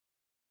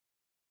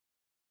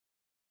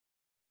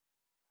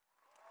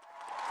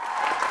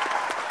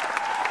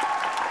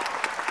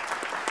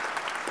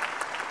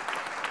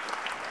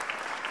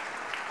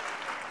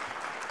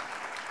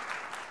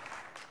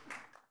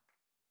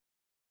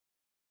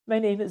My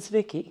name is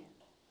Vickie.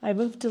 I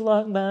moved to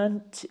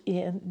Longmont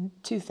in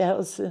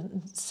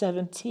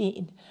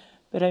 2017,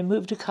 but I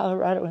moved to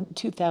Colorado in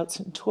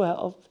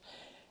 2012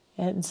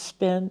 and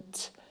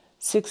spent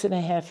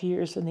 6.5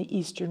 years in the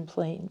Eastern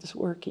Plains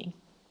working.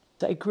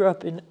 I grew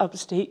up in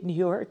upstate New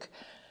York,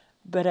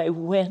 but I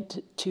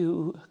went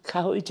to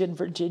college in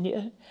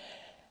Virginia.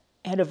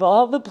 And of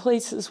all the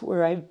places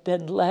where I've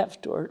been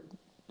left or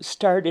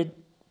started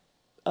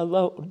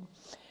alone,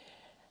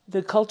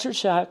 the culture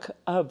shock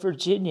of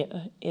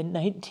Virginia in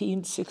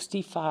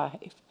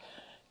 1965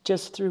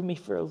 just threw me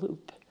for a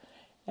loop.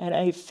 And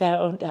I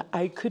found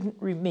I couldn't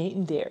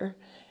remain there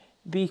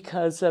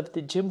because of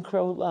the Jim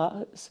Crow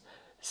laws,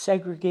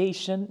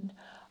 segregation,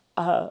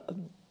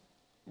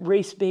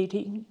 race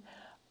baiting.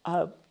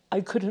 I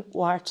couldn't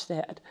watch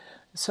that.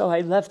 So I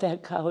left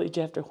that college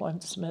after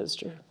one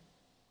semester.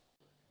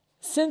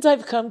 Since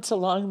I've come to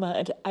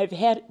Longmont, I've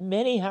had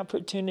many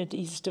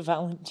opportunities to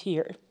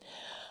volunteer.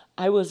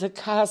 I was a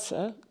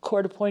CASA,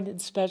 court-appointed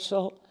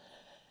special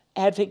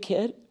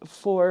advocate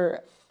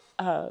for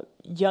a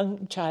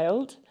young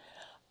child.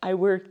 I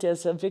worked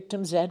as a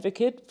victim's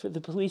advocate for the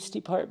police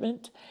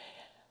department.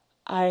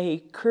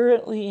 I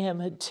currently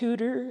am a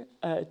tutor,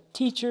 a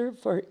teacher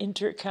for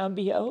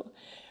Intercambio,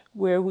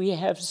 where we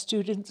have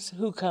students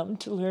who come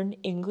to learn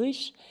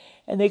English,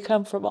 and they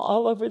come from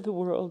all over the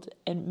world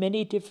and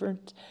many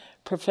different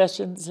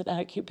professions and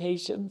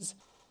occupations.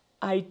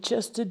 I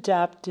just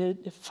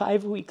adopted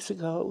 5 weeks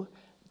ago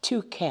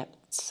 2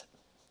 cats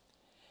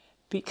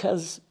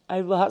because I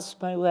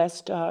lost my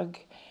last dog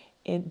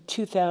in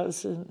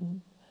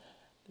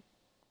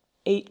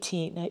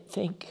 2018, I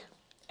think,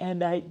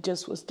 and I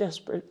just was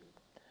desperate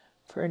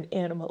for an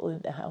animal in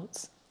the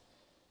house.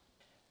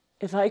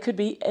 If I could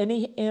be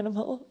any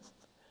animal,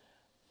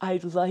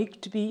 I'd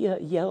like to be a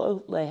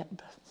yellow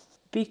lab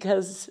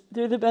because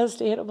they're the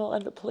best animal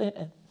on the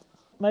planet.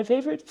 My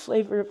favorite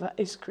flavor of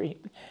ice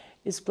cream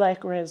is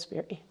black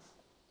raspberry.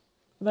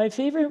 My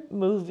favorite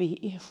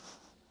movie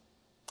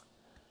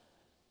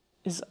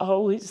is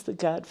always The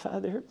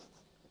Godfather,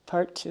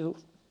 Part 2.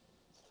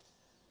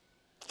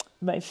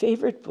 My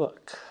favorite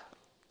book.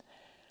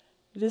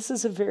 This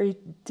is a very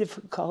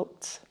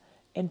difficult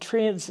and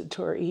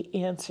transitory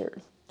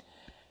answer.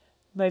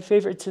 My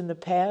favorites in the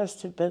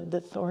past have been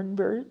The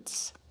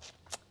Thornbirds.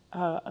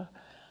 I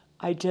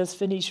just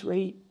finished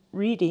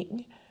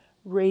reading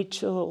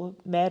Rachel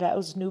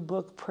Maddow's new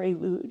book,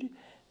 Prelude,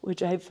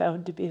 which I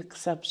found to be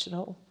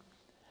exceptional.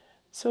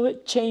 So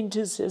it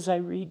changes as I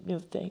read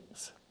new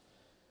things.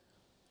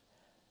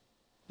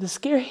 The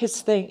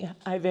scariest thing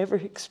I've ever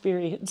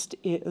experienced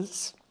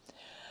is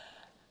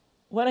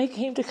when I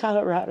came to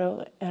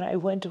Colorado and I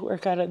went to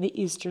work out on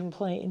the Eastern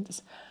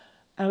Plains.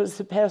 I was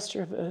the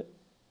pastor of a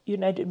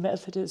United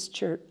Methodist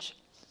church.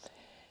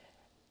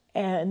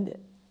 And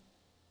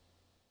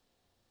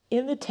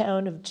in the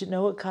town of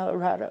Genoa,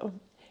 Colorado,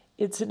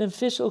 it's an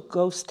official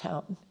ghost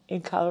town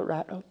in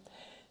Colorado.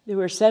 There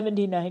were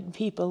 79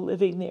 people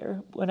living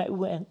there when I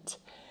went,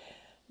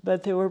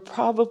 but there were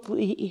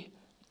probably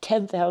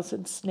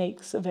 10,000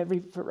 snakes of every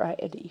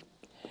variety.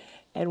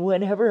 And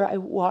whenever I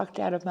walked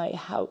out of my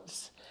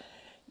house,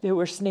 there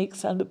were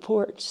snakes on the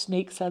porch,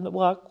 snakes on the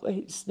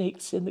walkway,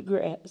 snakes in the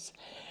grass.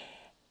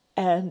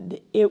 And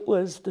it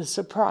was the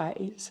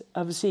surprise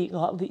of seeing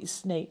all these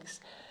snakes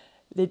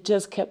that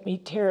just kept me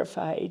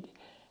terrified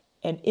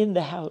and in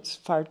the house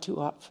far too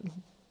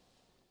often.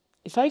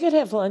 If I could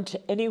have lunch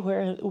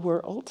anywhere in the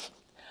world,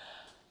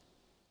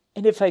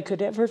 and if I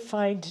could ever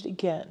find it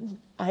again,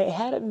 I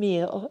had a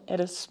meal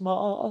at a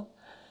small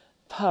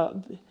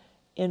pub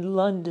in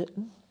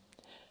London,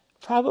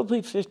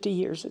 probably 50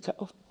 years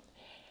ago,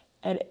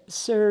 and it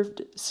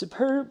served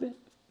superb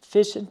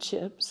fish and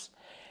chips,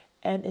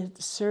 and it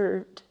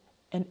served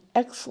an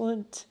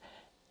excellent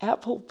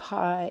apple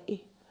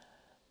pie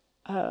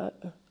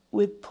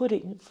with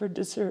pudding for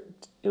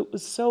dessert. It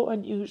was so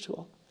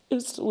unusual. It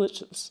was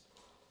delicious.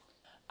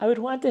 I would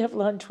want to have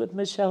lunch with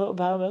Michelle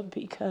Obama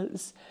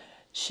because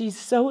she's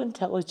so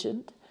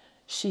intelligent,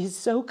 she's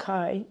so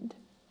kind,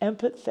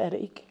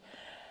 empathetic,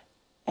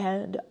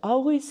 and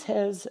always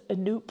has a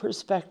new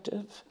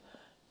perspective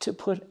to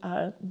put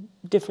on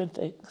different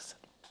things.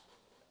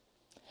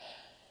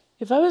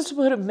 If I was to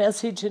put a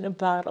message in a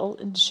bottle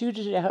and shoot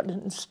it out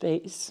in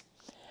space,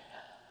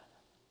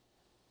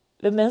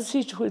 the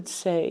message would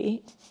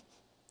say,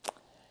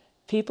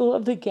 people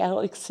of the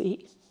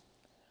galaxy,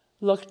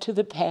 look to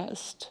the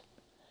past.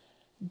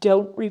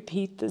 Don't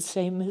repeat the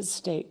same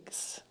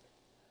mistakes.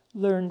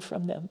 Learn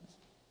from them.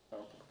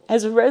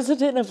 As a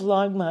resident of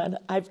Longmont,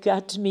 I've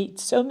got to meet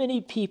so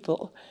many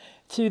people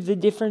through the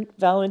different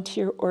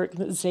volunteer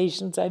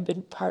organizations I've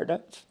been part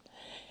of.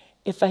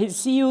 If I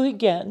see you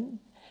again,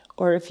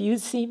 or if you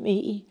see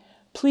me,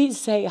 please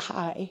say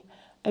hi.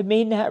 I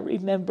may not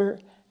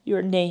remember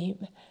your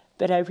name,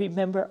 but I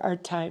remember our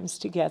times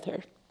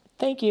together.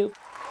 Thank you.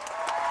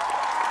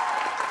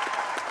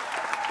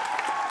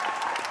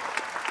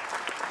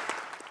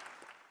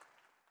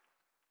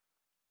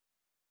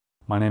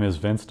 My name is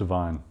Vince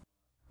Devine.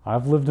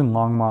 I've lived in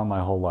Longmont my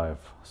whole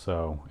life,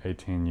 so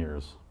 18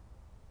 years.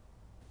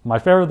 My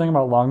favorite thing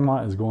about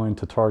Longmont is going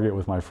to Target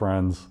with my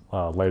friends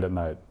late at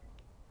night.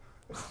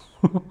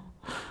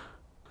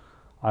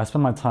 I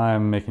spend my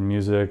time making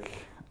music.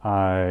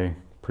 I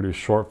produce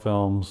short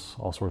films,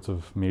 all sorts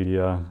of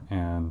media,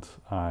 and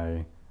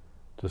I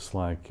just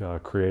like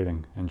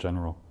creating in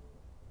general.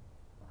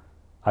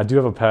 I do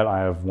have a pet. I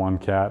have one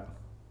cat.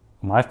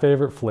 My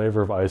favorite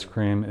flavor of ice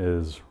cream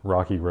is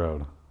Rocky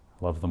Road.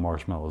 I love the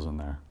marshmallows in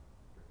there.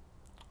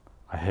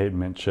 I hate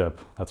mint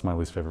chip. That's my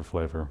least favorite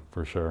flavor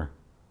for sure.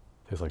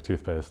 Tastes like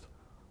toothpaste.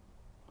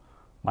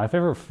 My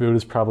favorite food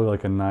is probably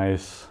like a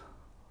nice,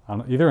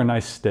 either a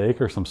nice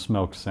steak or some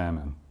smoked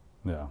salmon.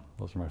 Yeah,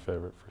 those are my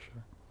favorite for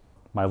sure.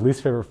 My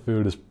least favorite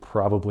food is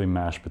probably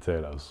mashed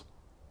potatoes.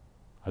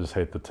 I just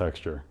hate the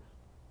texture.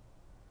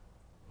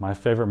 My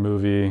favorite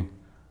movie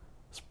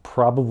is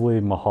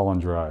probably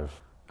Mulholland Drive.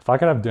 If I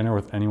could have dinner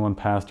with anyone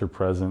past or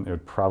present, it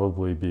would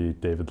probably be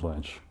David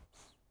Lynch.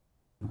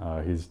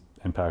 He's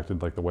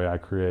impacted like the way I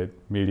create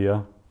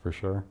media for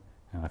sure,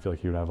 and I feel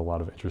like he would have a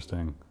lot of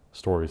interesting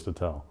stories to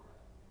tell.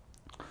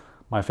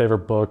 My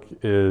favorite book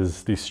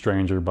is The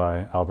Stranger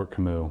by Albert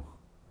Camus.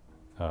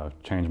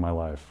 Changed my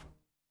life.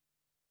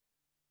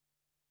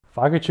 If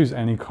I could choose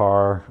any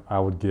car, I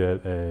would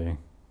get a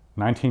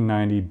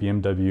 1990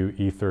 BMW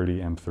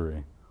E30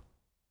 M3.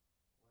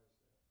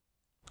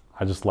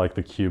 I just like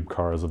the cube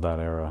cars of that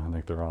era. I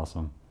think they're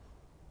awesome.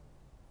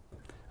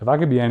 If I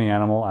could be any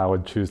animal, I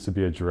would choose to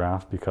be a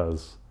giraffe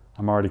because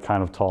I'm already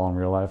kind of tall in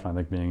real life, and I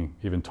think being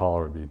even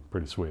taller would be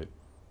pretty sweet.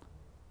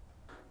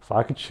 If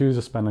I could choose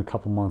to spend a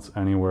couple months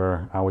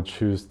anywhere, I would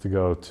choose to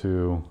go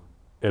to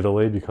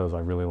Italy because I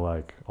really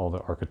like all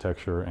the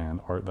architecture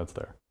and art that's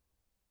there.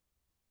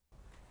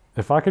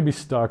 If I could be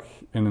stuck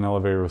in an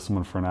elevator with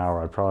someone for an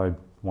hour, I'd probably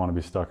want to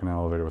be stuck in an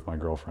elevator with my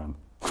girlfriend.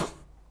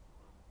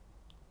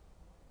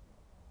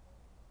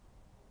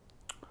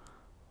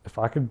 If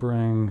I could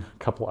bring a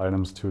couple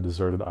items to a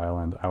deserted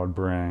island, I would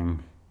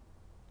bring...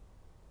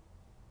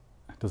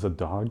 Does a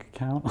dog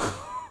count?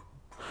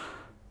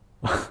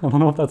 I don't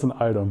know if that's an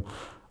item.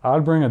 I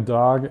would bring a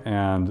dog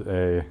and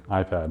an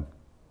iPad.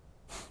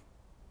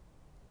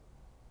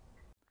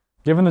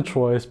 Given the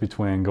choice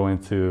between going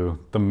to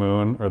the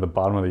moon or the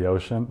bottom of the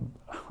ocean,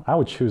 I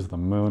would choose the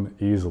moon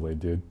easily,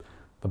 dude.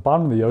 The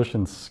bottom of the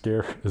ocean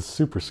is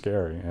super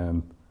scary,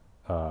 and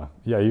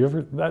yeah,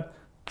 that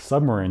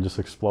submarine just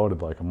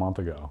exploded like a month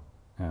ago,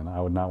 and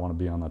I would not want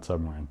to be on that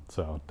submarine,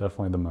 so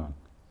definitely the moon.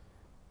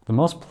 The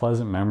most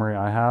pleasant memory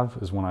I have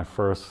is when I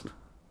first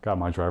got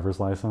my driver's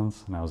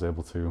license and I was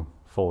able to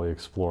fully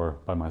explore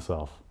by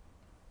myself.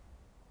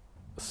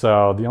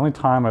 So the only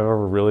time I've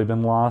ever really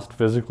been lost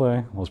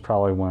physically was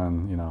probably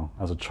when, you know,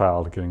 as a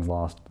child getting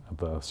lost at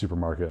the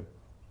supermarket.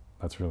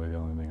 That's really the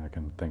only thing I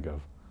can think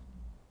of.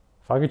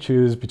 If I could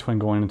choose between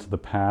going into the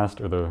past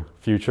or the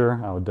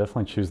future, I would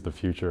definitely choose the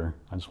future.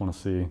 I just want to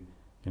see,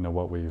 you know,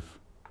 what we've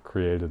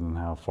created and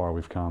how far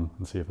we've come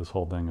and see if this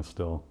whole thing is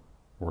still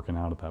working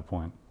out at that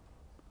point.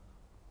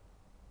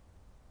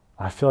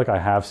 I feel like I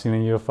have seen a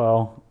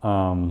UFO.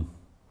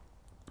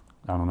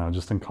 I don't know,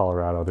 just in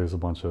Colorado, there's a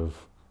bunch of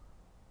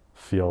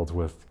fields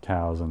with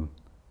cows, and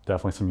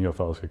definitely some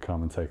UFOs could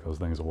come and take those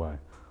things away.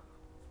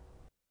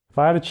 If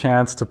I had a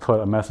chance to put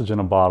a message in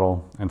a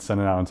bottle and send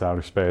it out into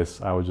outer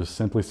space, I would just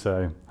simply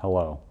say,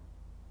 hello.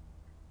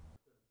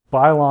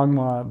 Bye,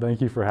 Longmont.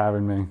 Thank you for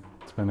having me.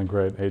 It's been a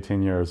great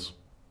 18 years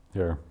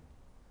here.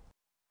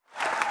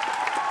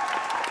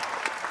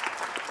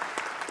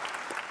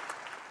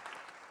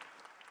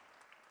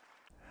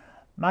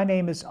 My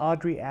name is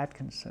Audrey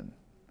Atkinson.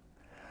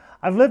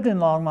 I've lived in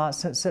Longmont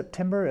since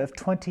September of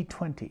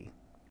 2020.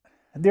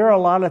 There are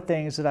a lot of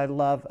things that I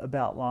love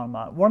about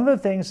Longmont. One of the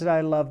things that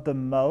I love the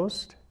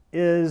most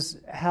is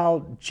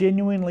how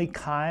genuinely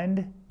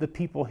kind the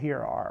people here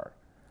are.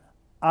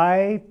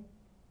 I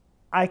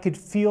could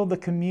feel the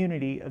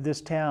community of this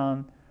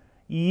town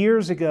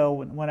years ago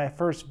when I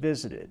first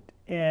visited.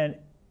 And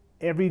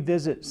every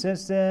visit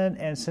since then,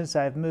 and since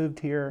I've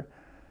moved here,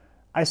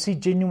 I see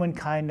genuine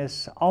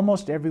kindness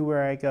almost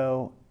everywhere I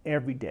go,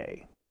 every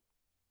day.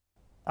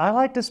 I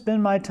like to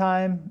spend my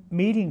time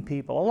meeting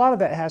people. A lot of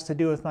that has to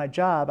do with my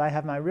job. I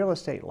have my real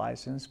estate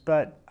license,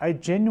 but I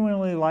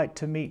genuinely like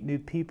to meet new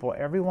people.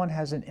 Everyone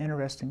has an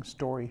interesting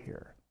story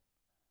here.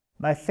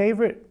 My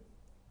favorite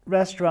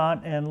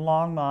restaurant in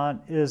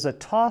Longmont is a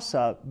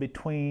toss-up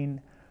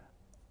between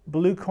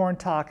Blue Corn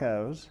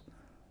Tacos.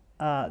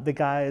 The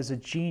guy is a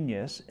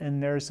genius,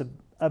 and there's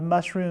a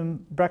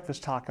mushroom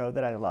breakfast taco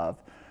that I love.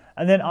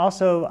 And then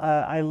also,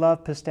 I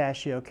love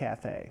Pistachio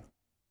Cafe.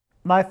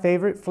 My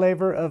favorite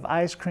flavor of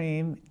ice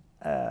cream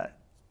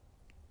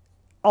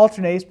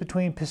alternates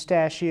between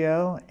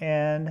pistachio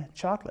and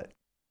chocolate.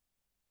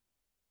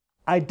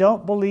 I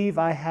don't believe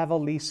I have a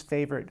least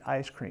favorite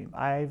ice cream.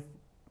 I've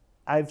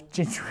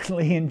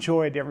genuinely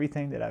enjoyed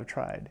everything that I've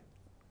tried.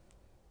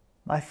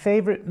 My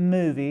favorite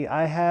movie,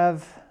 I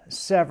have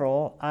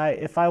several.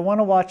 If I want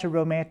to watch a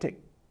romantic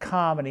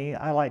comedy,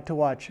 I like to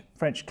watch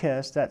French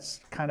Kiss.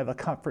 That's kind of a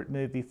comfort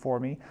movie for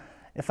me.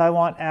 If I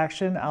want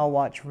action, I'll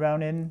watch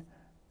Ronin.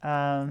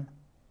 And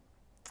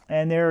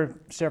And there are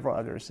several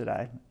others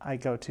that I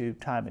go to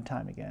time and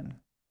time again.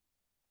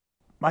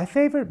 My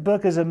favorite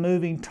book is a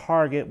moving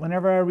target.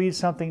 Whenever I read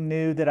something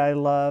new that I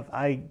love,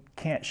 I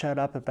can't shut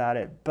up about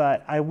it.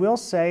 But I will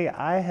say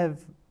I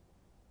have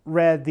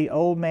read The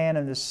Old Man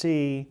and the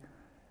Sea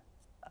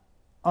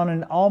on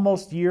an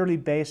almost yearly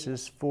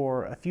basis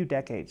for a few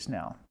decades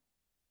now.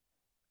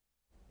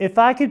 If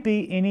I could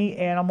be any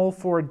animal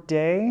for a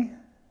day,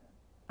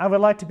 I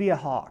would like to be a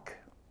hawk,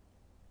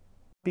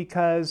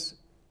 because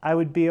I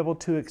would be able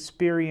to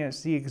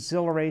experience the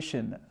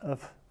exhilaration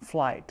of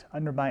flight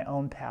under my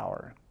own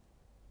power.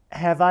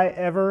 Have I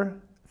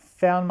ever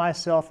found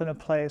myself in a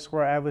place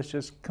where I was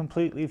just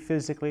completely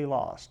physically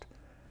lost?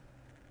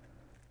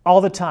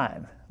 All the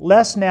time.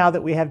 Less now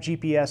that we have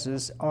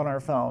GPSs on our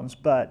phones,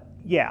 but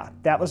yeah,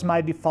 that was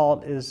my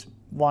default, is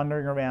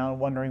wandering around,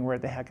 wondering where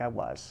the heck I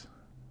was.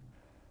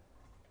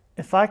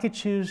 If I could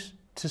choose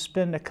to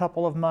spend a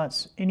couple of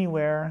months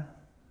anywhere,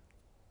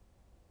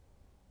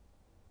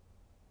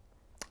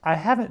 I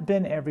haven't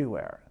been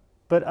everywhere,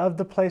 but of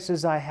the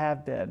places I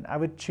have been, I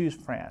would choose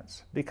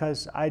France,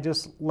 because I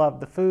just love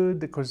the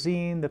food, the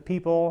cuisine, the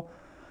people,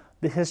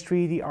 the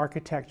history, the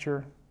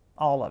architecture,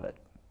 all of it.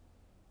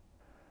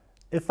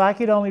 If I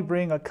could only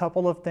bring a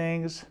couple of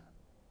things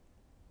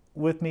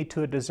with me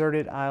to a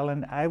deserted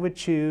island, I would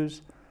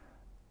choose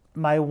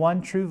my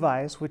one true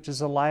vice, which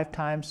is a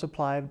lifetime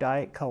supply of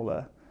Diet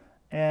Cola,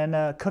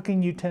 and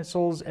cooking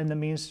utensils and the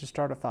means to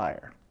start a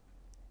fire.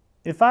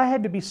 If I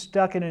had to be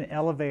stuck in an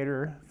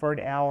elevator for an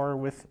hour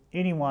with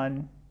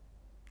anyone,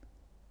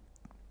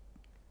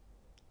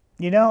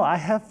 you know, I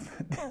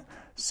have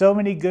so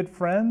many good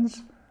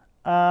friends,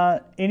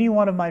 any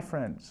one of my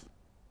friends.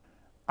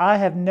 I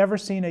have never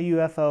seen a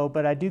UFO,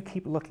 but I do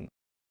keep looking.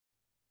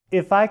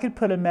 If I could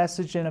put a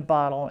message in a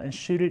bottle and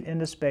shoot it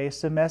into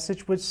space, the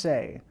message would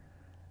say,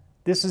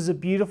 "This is a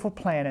beautiful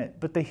planet,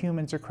 but the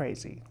humans are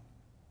crazy."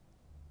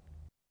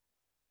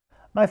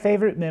 My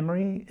favorite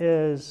memory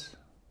is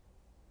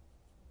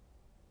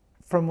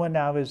from when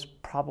I was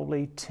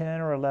probably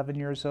 10 or 11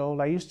 years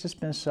old. I used to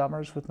spend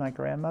summers with my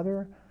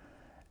grandmother,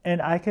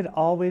 and I could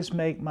always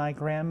make my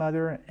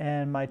grandmother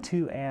and my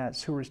two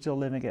aunts, who were still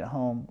living at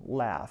home,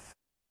 laugh.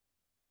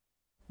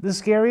 The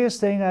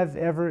scariest thing I've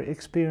ever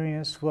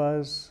experienced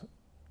was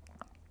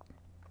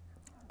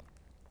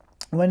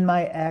when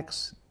my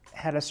ex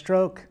had a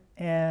stroke,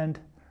 and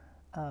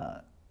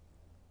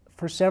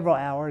for several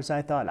hours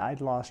I thought I'd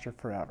lost her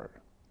forever.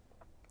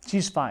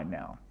 She's fine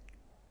now.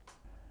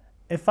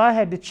 If I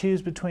had to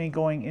choose between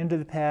going into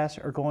the past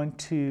or going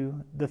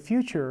to the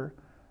future,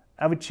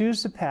 I would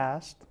choose the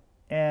past,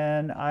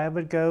 and I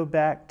would go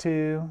back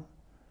to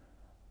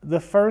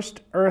the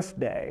first Earth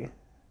Day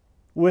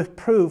with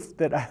proof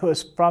that I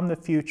was from the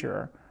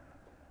future,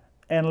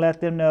 and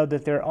let them know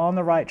that they're on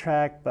the right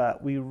track,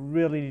 but we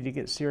really need to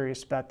get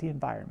serious about the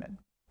environment.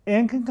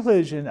 In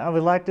conclusion, I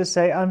would like to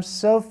say I'm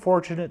so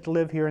fortunate to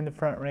live here in the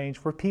Front Range,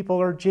 where people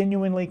are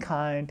genuinely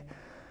kind.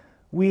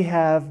 We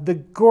have the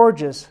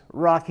gorgeous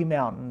Rocky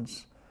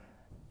Mountains,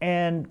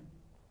 and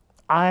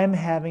I'm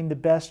having the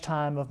best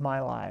time of my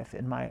life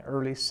in my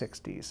early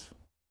 60s.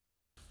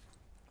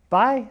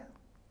 Bye.